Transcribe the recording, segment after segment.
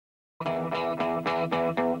You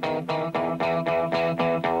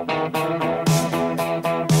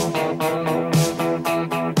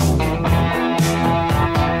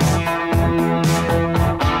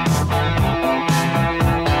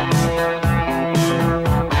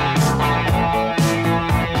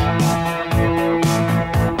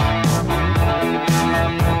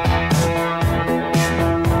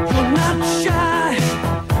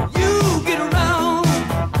get around,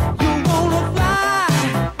 you wanna fly,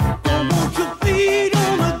 don't want you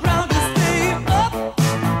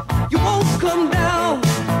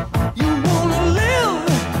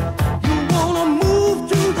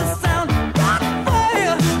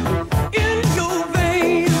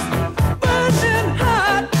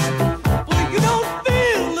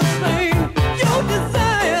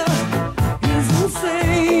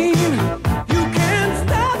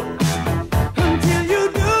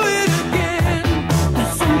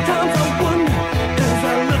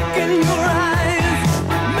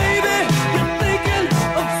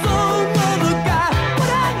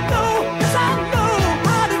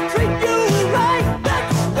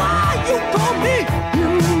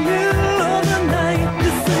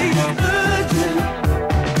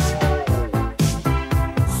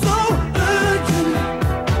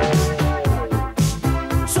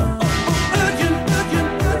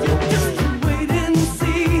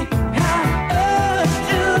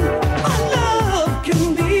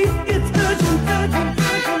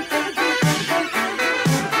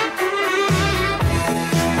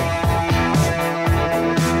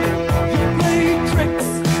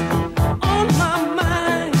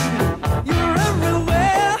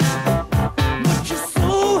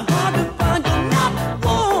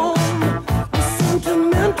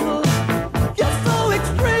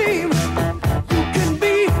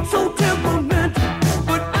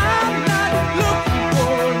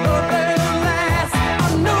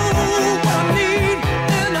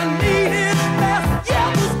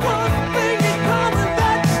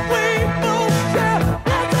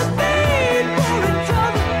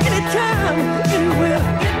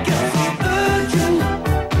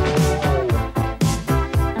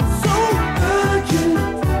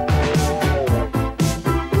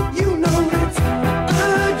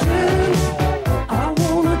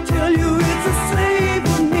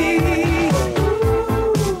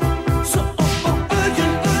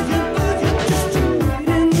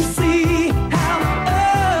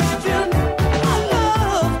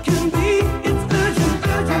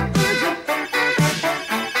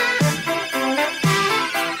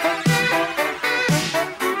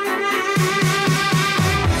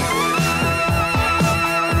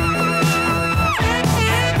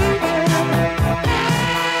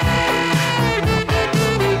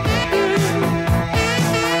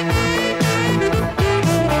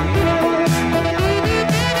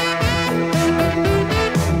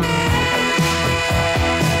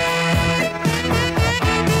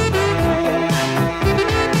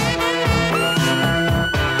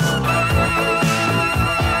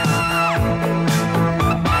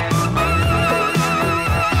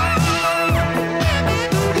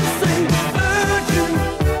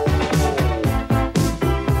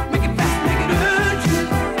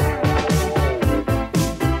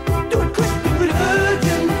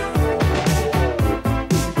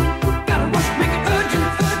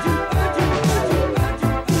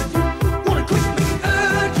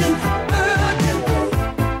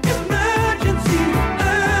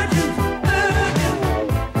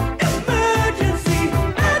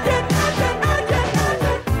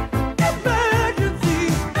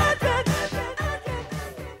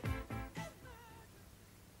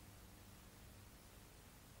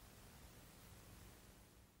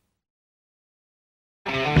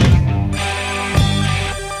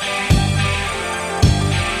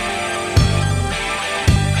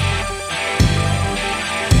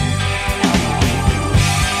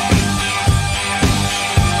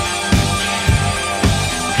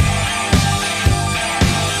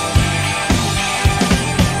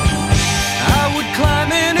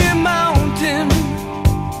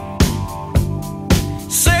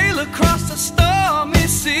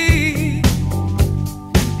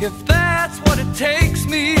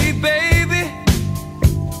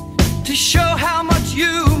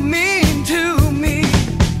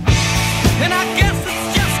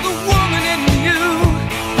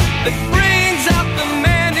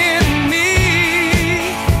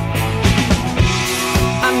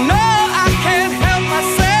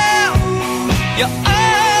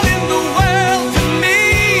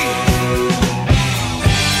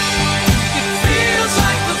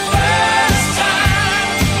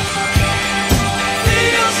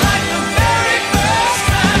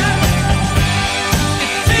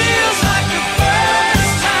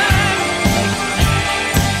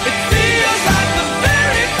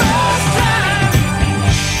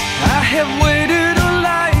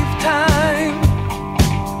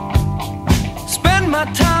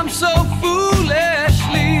my time so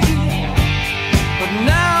foolishly, but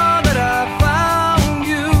now that I found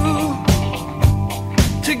you,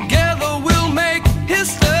 together we'll make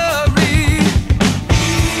history.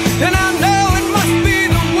 And I know it must be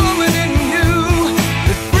the woman in you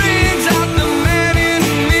that brings out the man in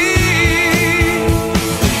me.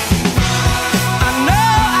 I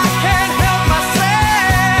know I can't help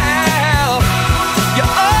myself.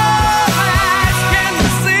 You're all my eyes can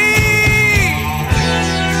see,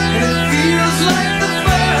 and it feels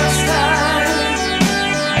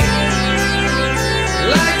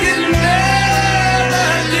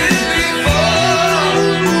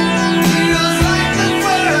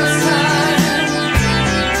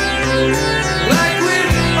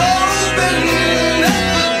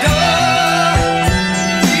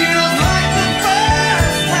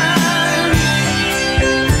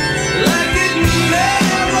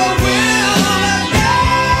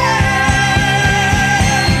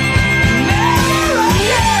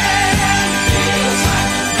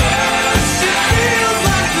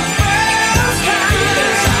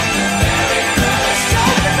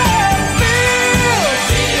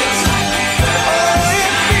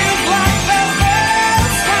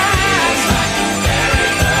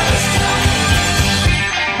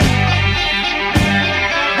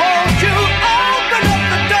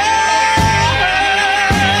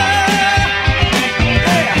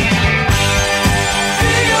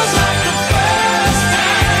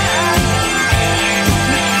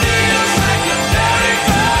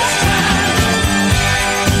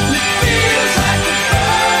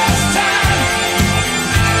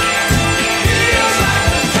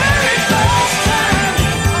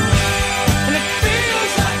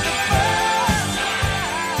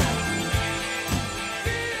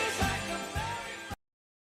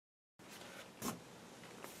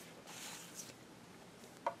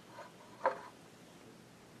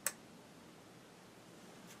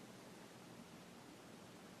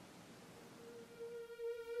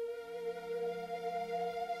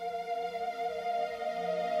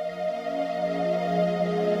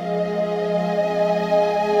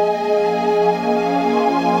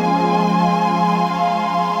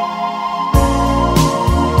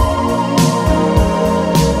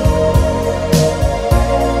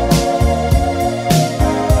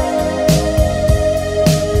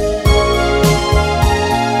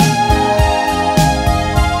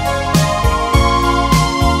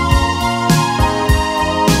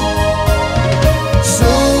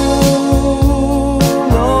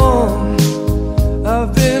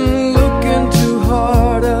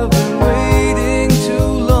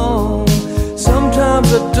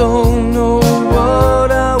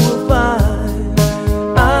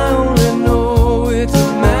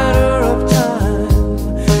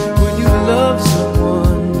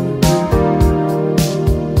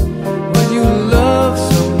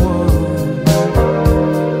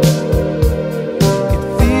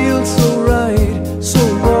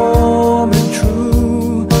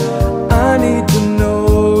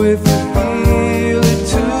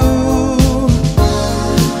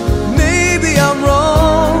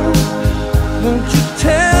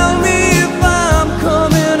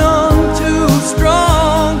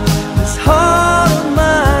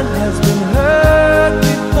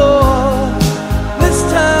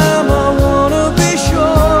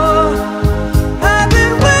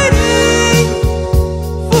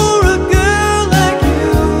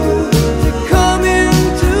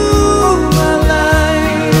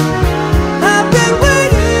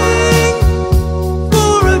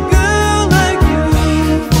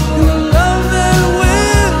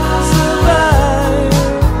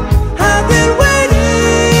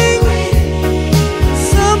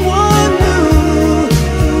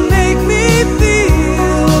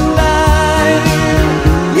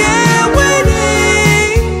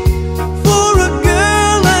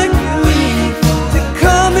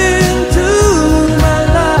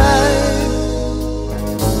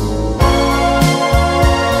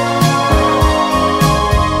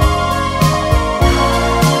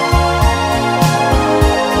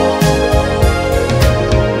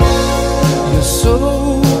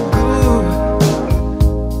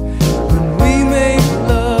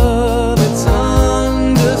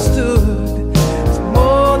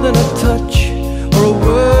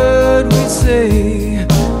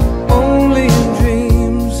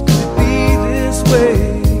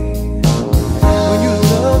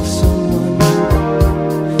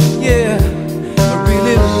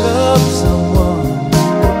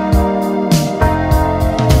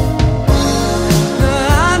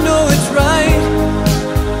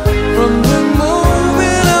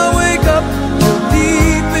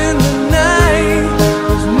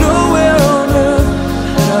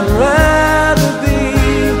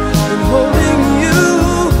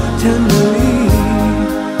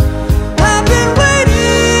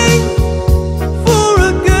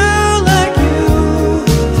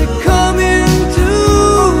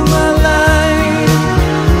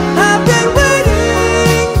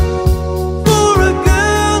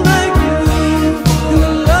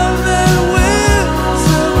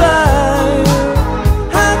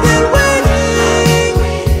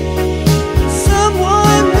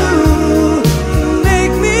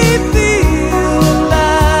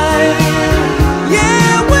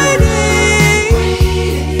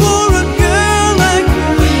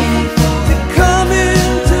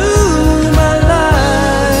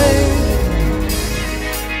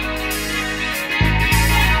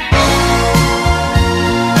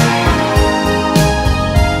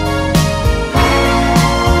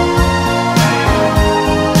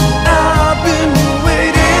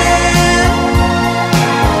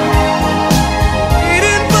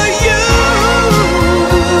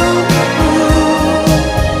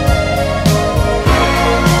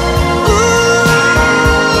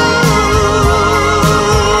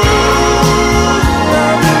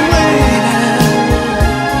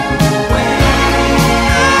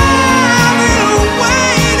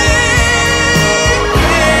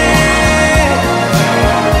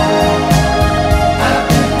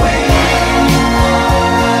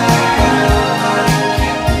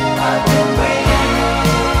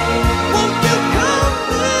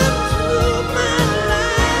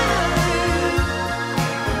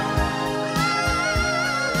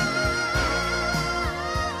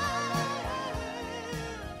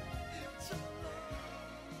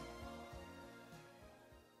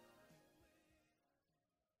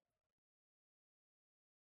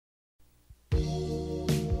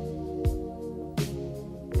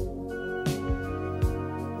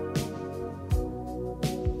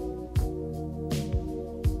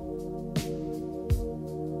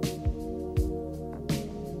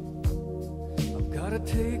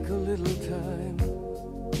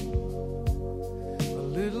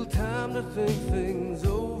to think things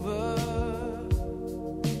over.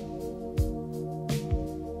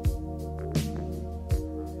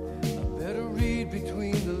 I better read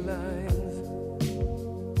between the lines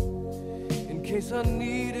in case I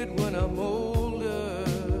need it when I'm older.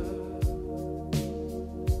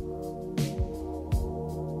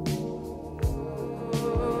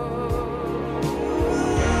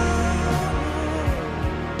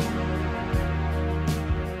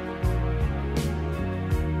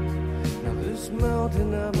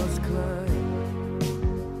 Mountain I must climb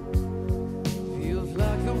feels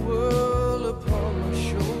like the world upon my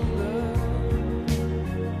shoulder.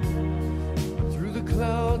 Through the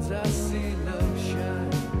clouds I see love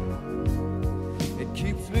shine. It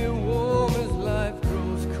keeps me warm as life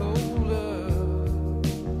grows colder.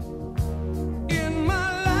 In my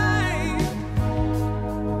life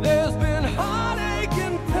there's been heartache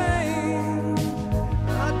and pain.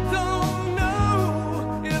 I don't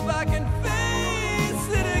know if I can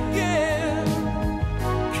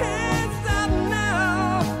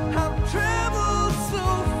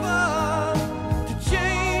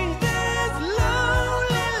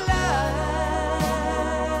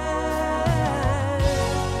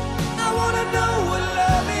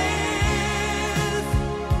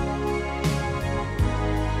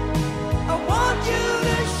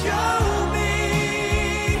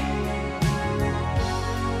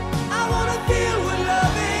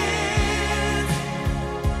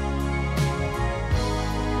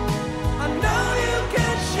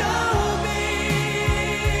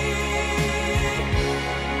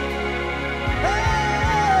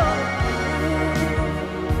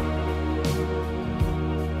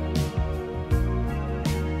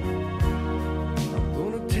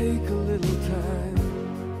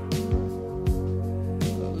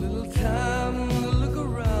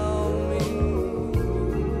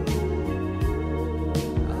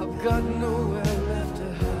got nowhere left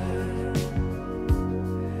to hide.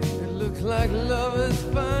 It looks like love has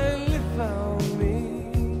finally found me.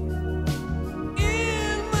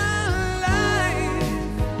 In my life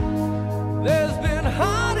there's been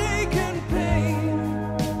heartache and pain.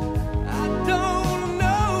 I don't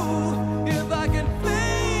know if I can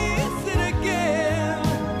face it again.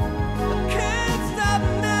 I can't stop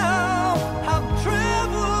now. I've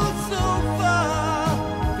traveled so far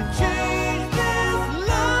to change this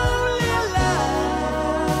lonely life.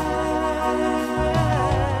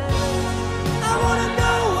 I wanna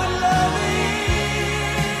know what love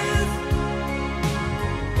is.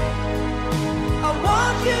 I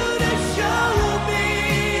want you to show me.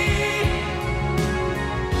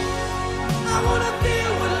 I wanna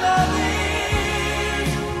feel what love is.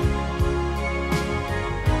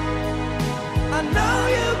 I know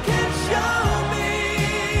you can show me.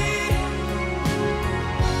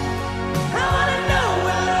 I wanna know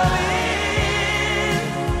what love is.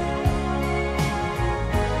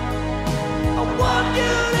 I want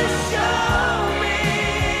you to show me.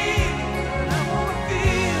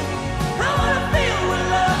 I wanna feel what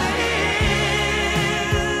love is.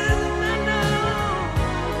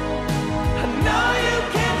 I know you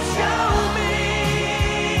can show me.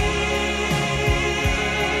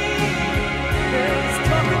 Let's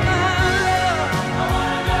talk about love. I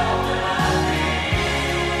wanna know what love is.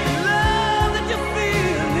 Love that you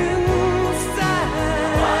feel inside.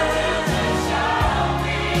 I want you to show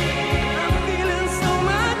me. I'm feeling so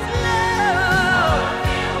much love. I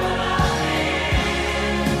feel what love is.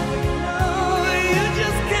 No, you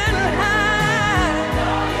just can't hide.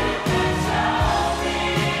 No, you can show me.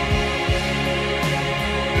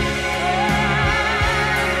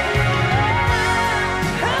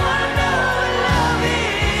 I wanna know what love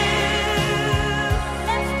is.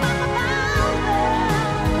 Let's talk about love.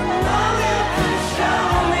 No, you can show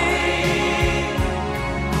me.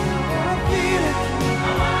 I wanna feel it.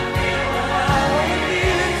 I wanna feel what love is. I wanna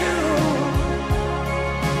feel it too.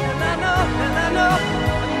 And I know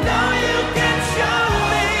you can show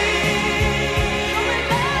me.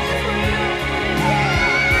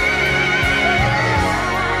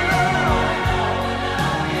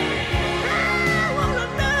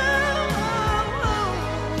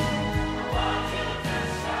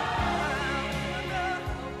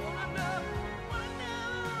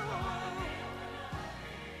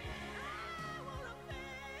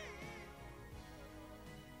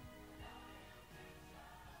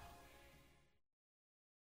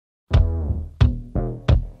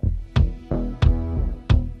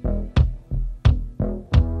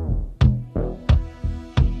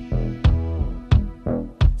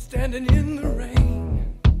 Standing in the rain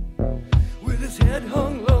with his head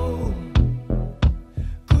hung low,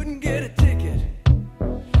 couldn't get a ticket,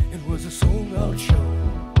 it was a sold-out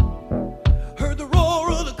show.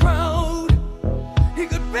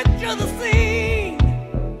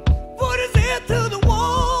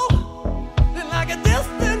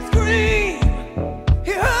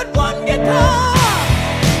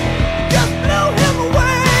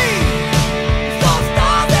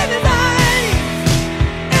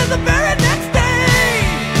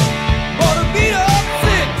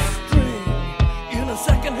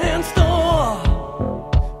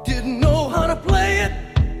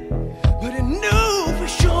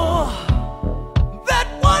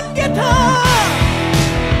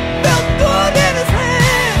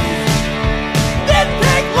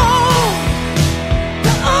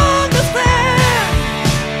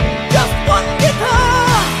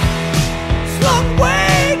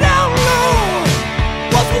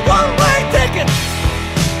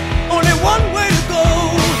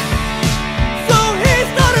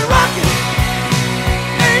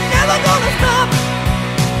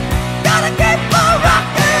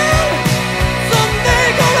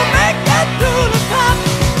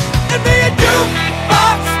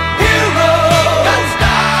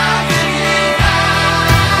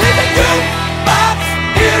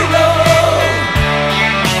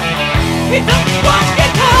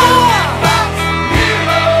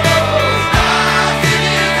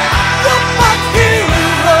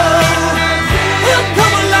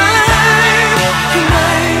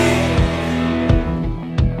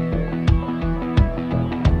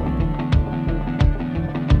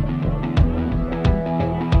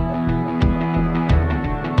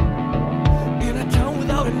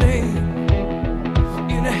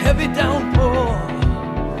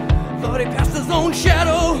 Thought he passed his own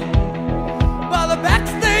shadow by the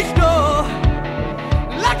backstage door,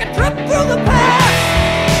 like a trip through the past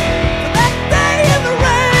to that day in the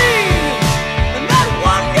rain. And that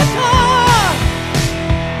one guitar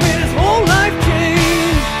made his whole life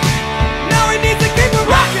change. Now he needs to keep it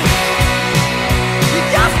rocking. He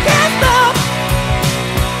just can't stop.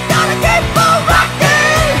 Gotta keep on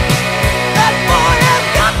rocking. That boy has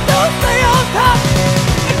got to stay on top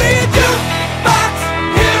and be a jukebox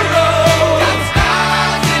hero. Got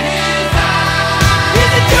stars in his eyes.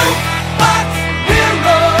 He's a jukebox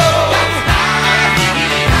hero. Got stars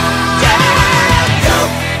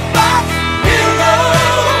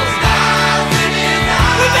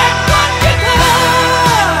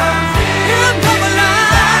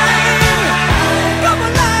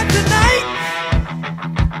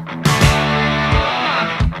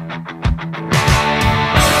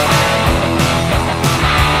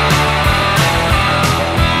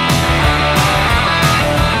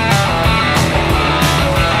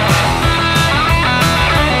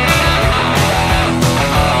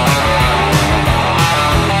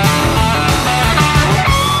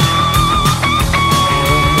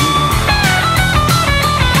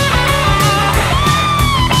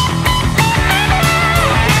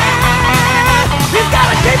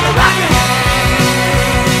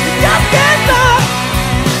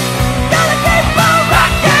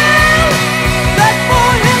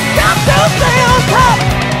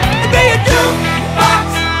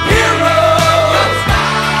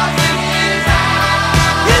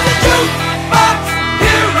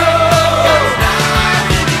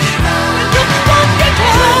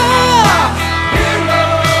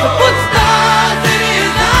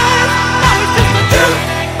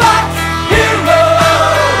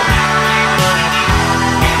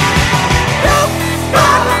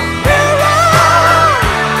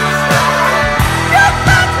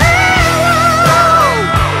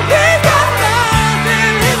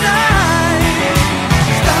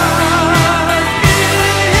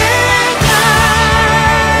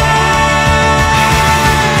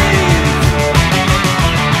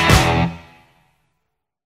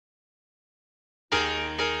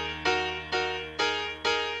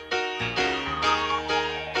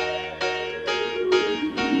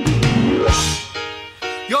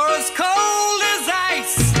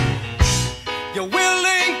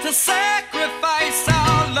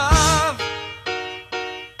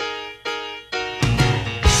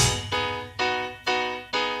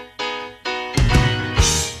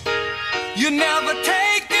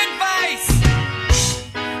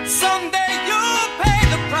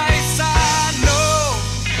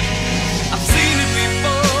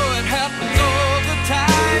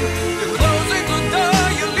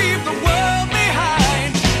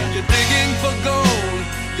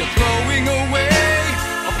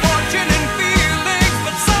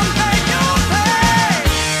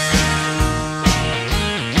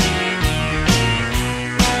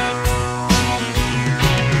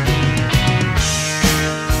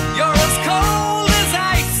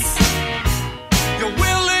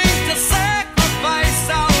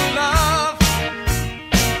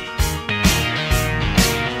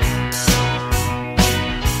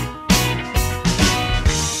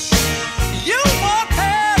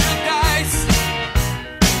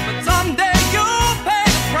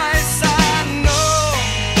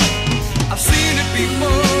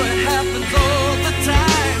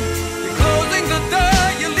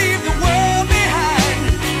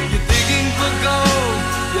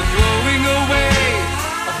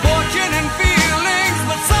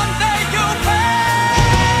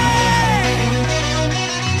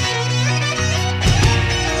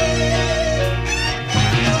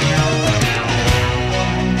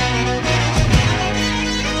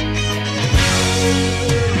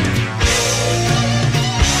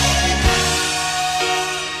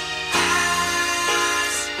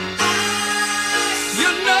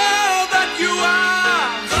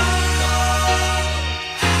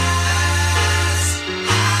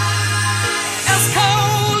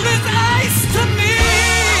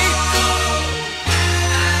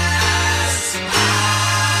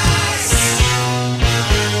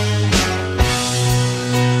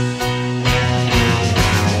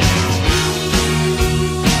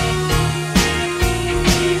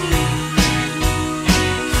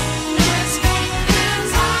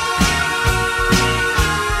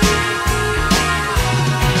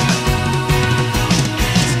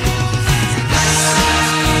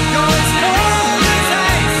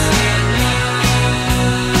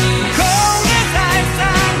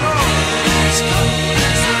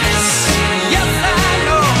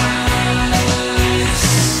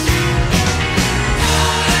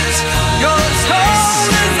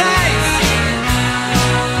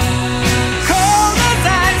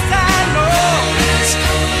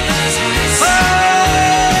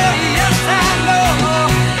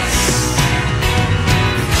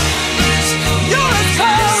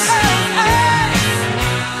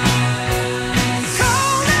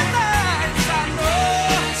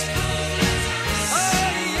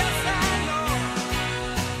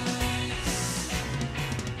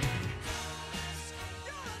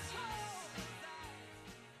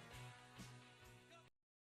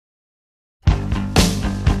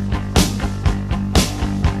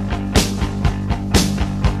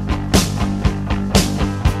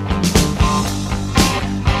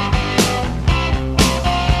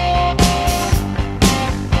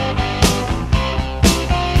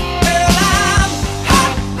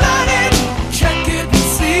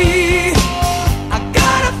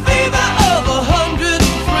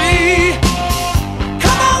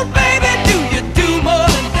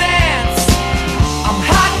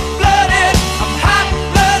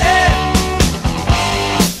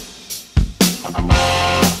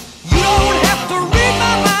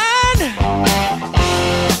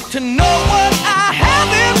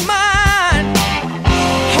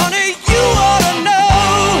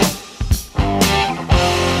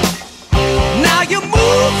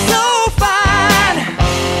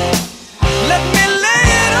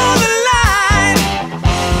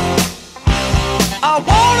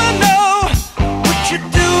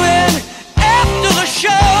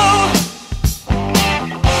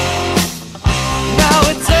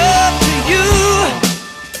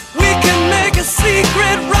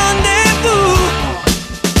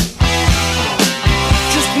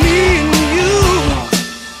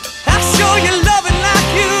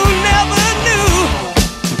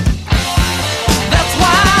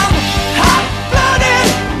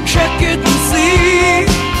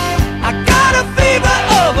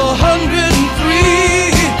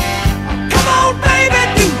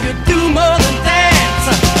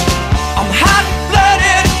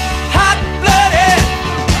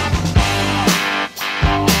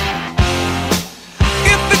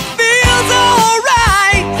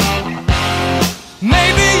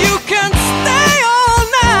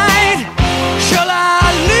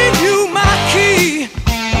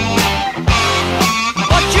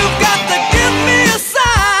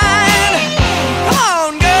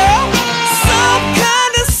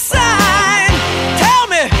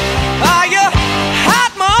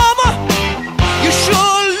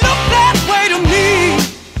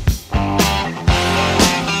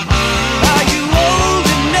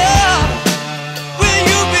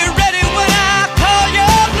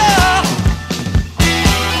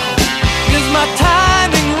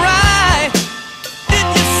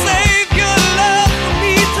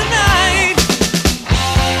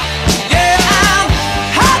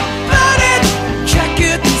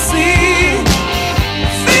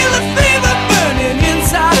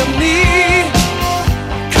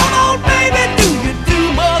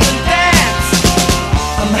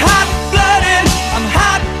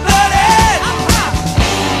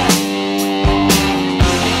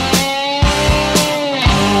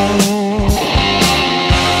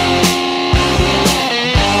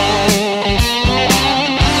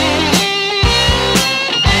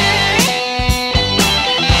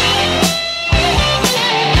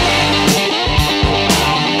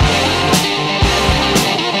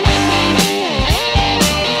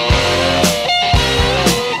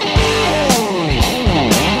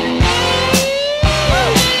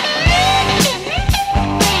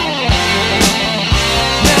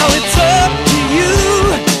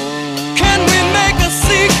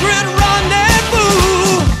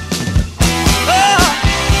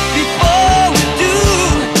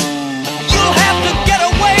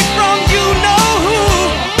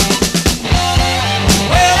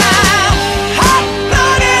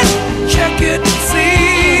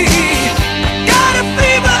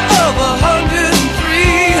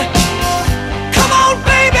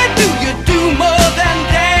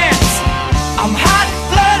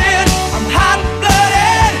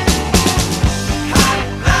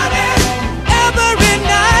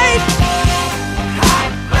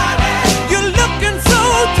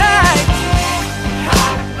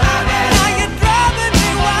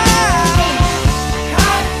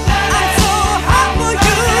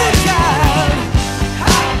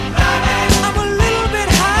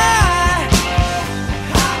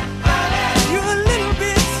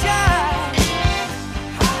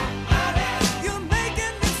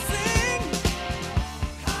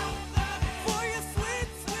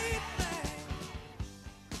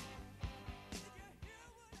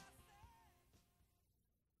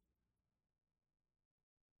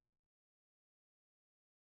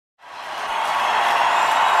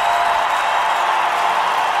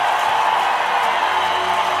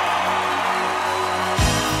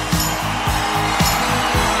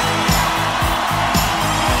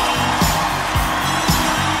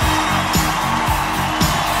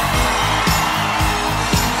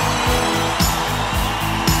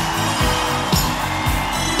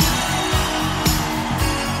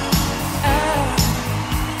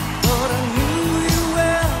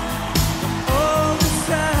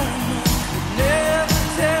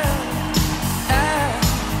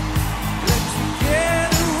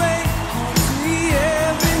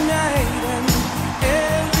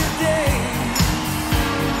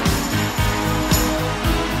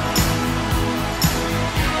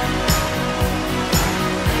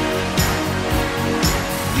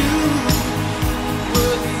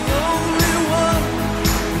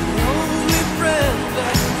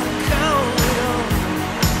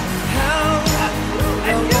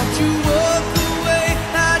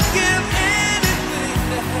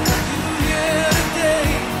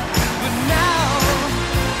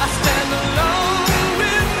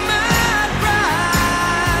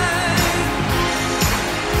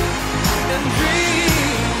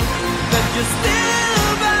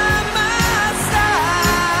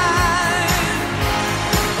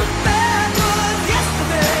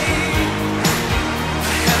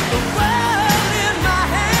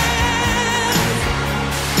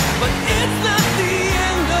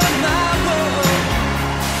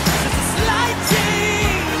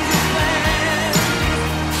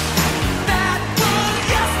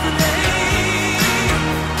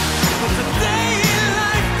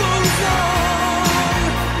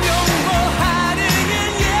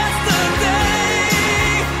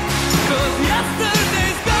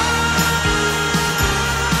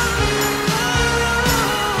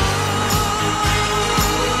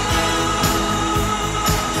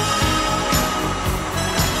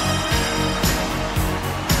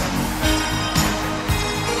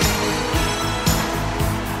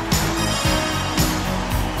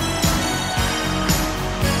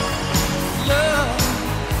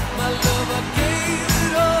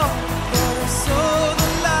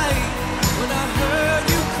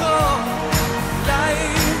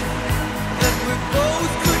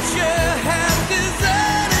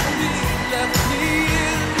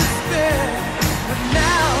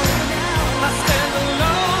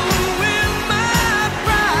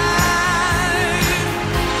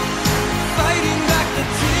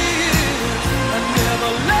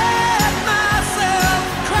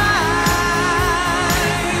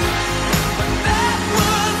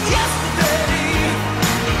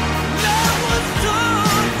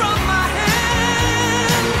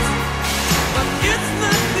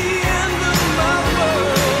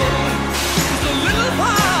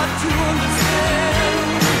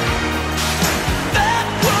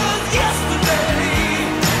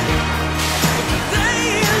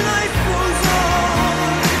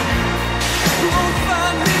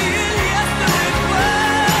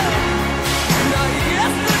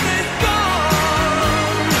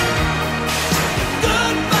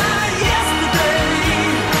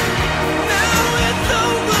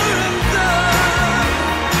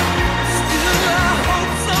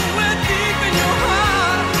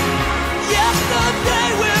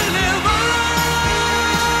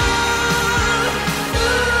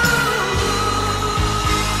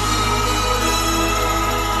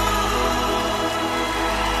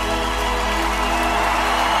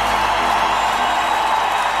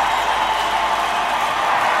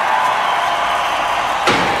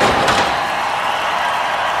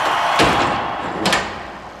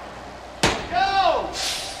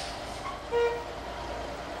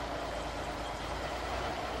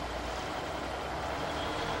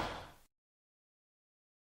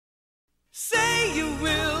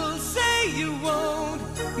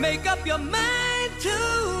make up your mind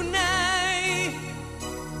tonight.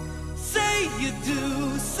 Say you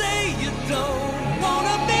do, say you don't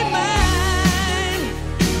wanna be mine.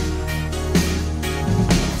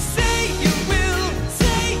 Say you will,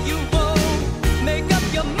 say you won't. Make up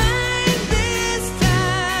your mind this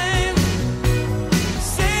time.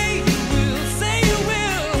 Say you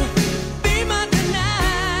will be mine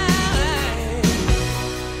tonight.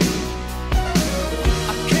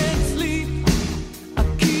 I can't sleep, I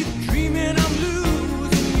keep dreaming I'm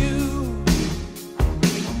losing you.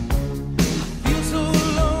 I feel so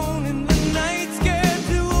alone in the night, scared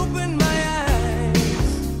to open my eyes.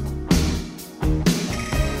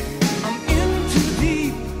 I'm in too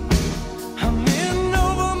deep, I'm in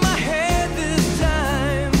over my head this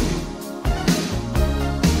time.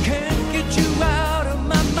 Can't get you out of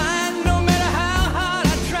my mind, no matter how hard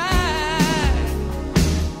I try.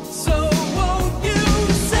 So won't you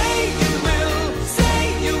say you will, say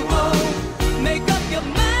you won't. Make up your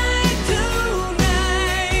mind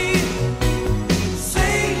tonight.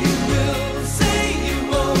 Say you will, say you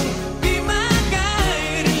won't. Be my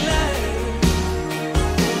guiding light.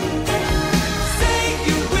 Say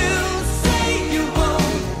you will, say you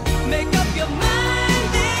won't. Make up your mind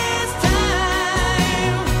this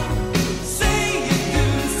time. Say you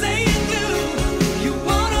do, you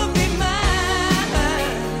wanna be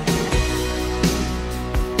mine.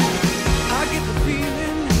 I get the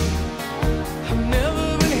feeling I've never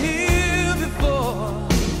been here before,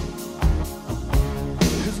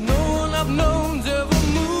 'cause no one I've known's ever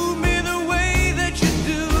moved me the way that you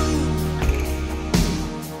do.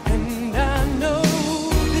 And I know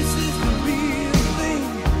this is the real thing.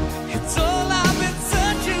 It's all I've been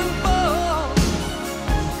searching for.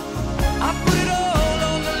 I put it all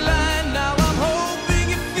on the line. Now I'm hoping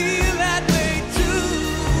you feel that way too.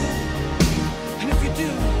 And if you do,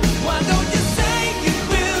 why don't you say you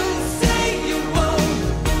will, say you won't.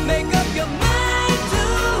 Make up your mind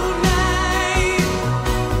tonight.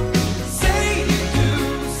 Say you do,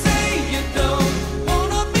 say you don't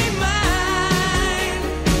wanna be mine.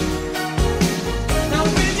 Now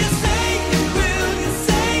will you say you will, you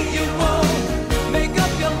say you won't. Make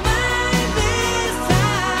up your mind this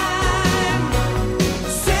time.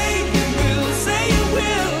 Say you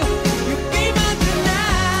will, you be mine tonight.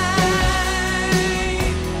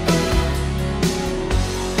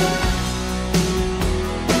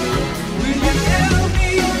 Will you tell me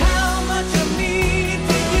how much I mean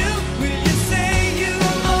to you? Will you say you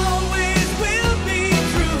always will be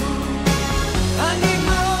true? I need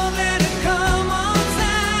more than a come on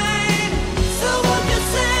sign. So won't you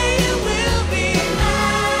say you will be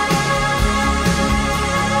mine?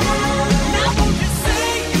 Now won't you say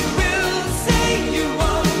you will, say you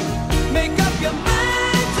won't. Make up your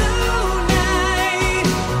mind tonight.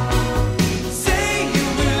 Say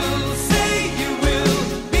you will,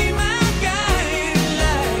 be my guiding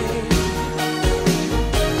light.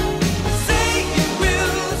 Say you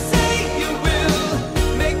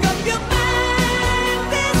will, make up your mind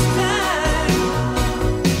this time.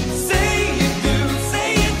 Say you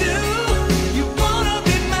do, you wanna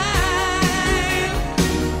be mine.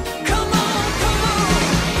 Come on,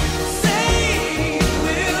 say you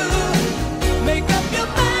will, make up your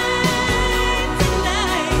mind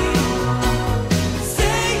tonight.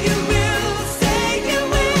 Say you will,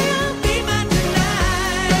 be mine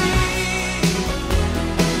tonight.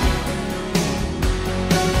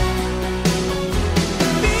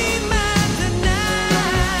 Be mine tonight.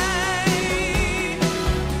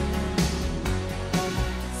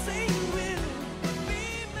 Say you will, be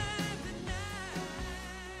mine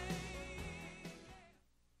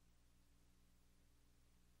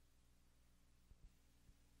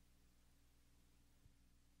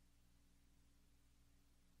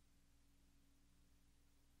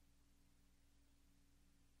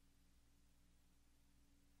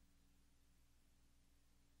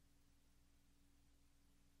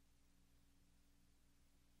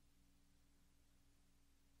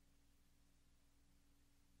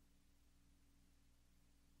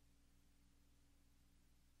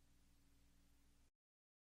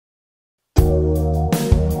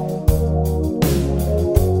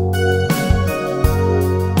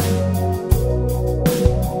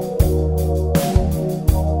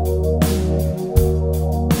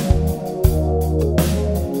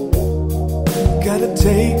Gotta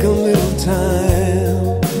take a little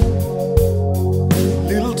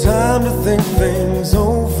time to think things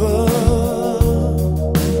over.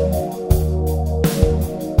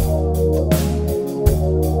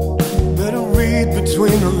 Better read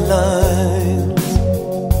between the lines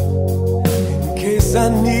in case I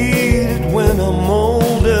need it when I'm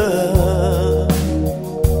older.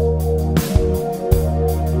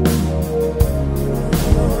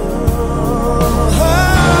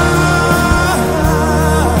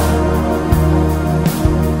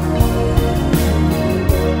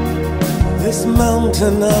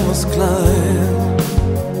 mountain I must climb.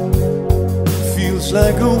 Feels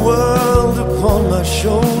like a world upon my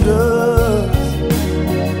shoulders.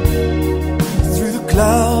 Through the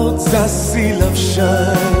clouds I see love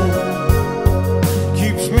shine.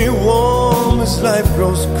 Keeps me warm as life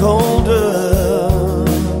grows colder.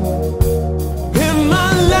 In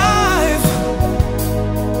my life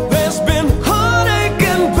there's been heartache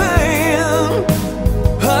and pain.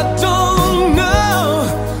 I don't know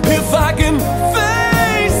if I can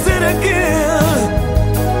face it again.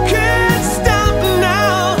 Can't stop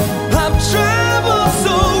now, I've traveled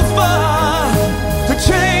so far to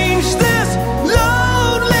change this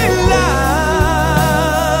lonely life.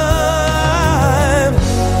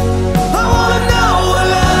 I wanna know what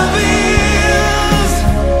love is.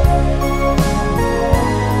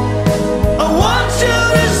 I want you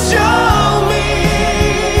to show me.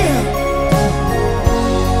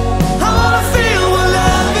 I wanna feel what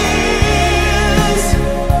love is.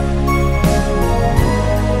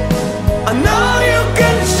 I know you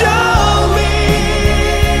can show me.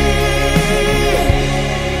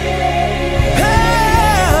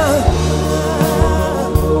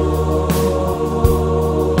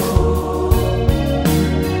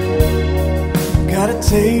 Gotta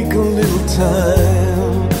take a little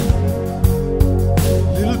time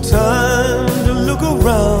to look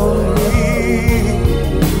around me.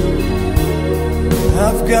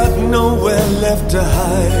 I've got nowhere left to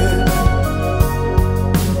hide.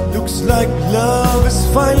 Looks like love has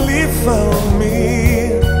finally found me.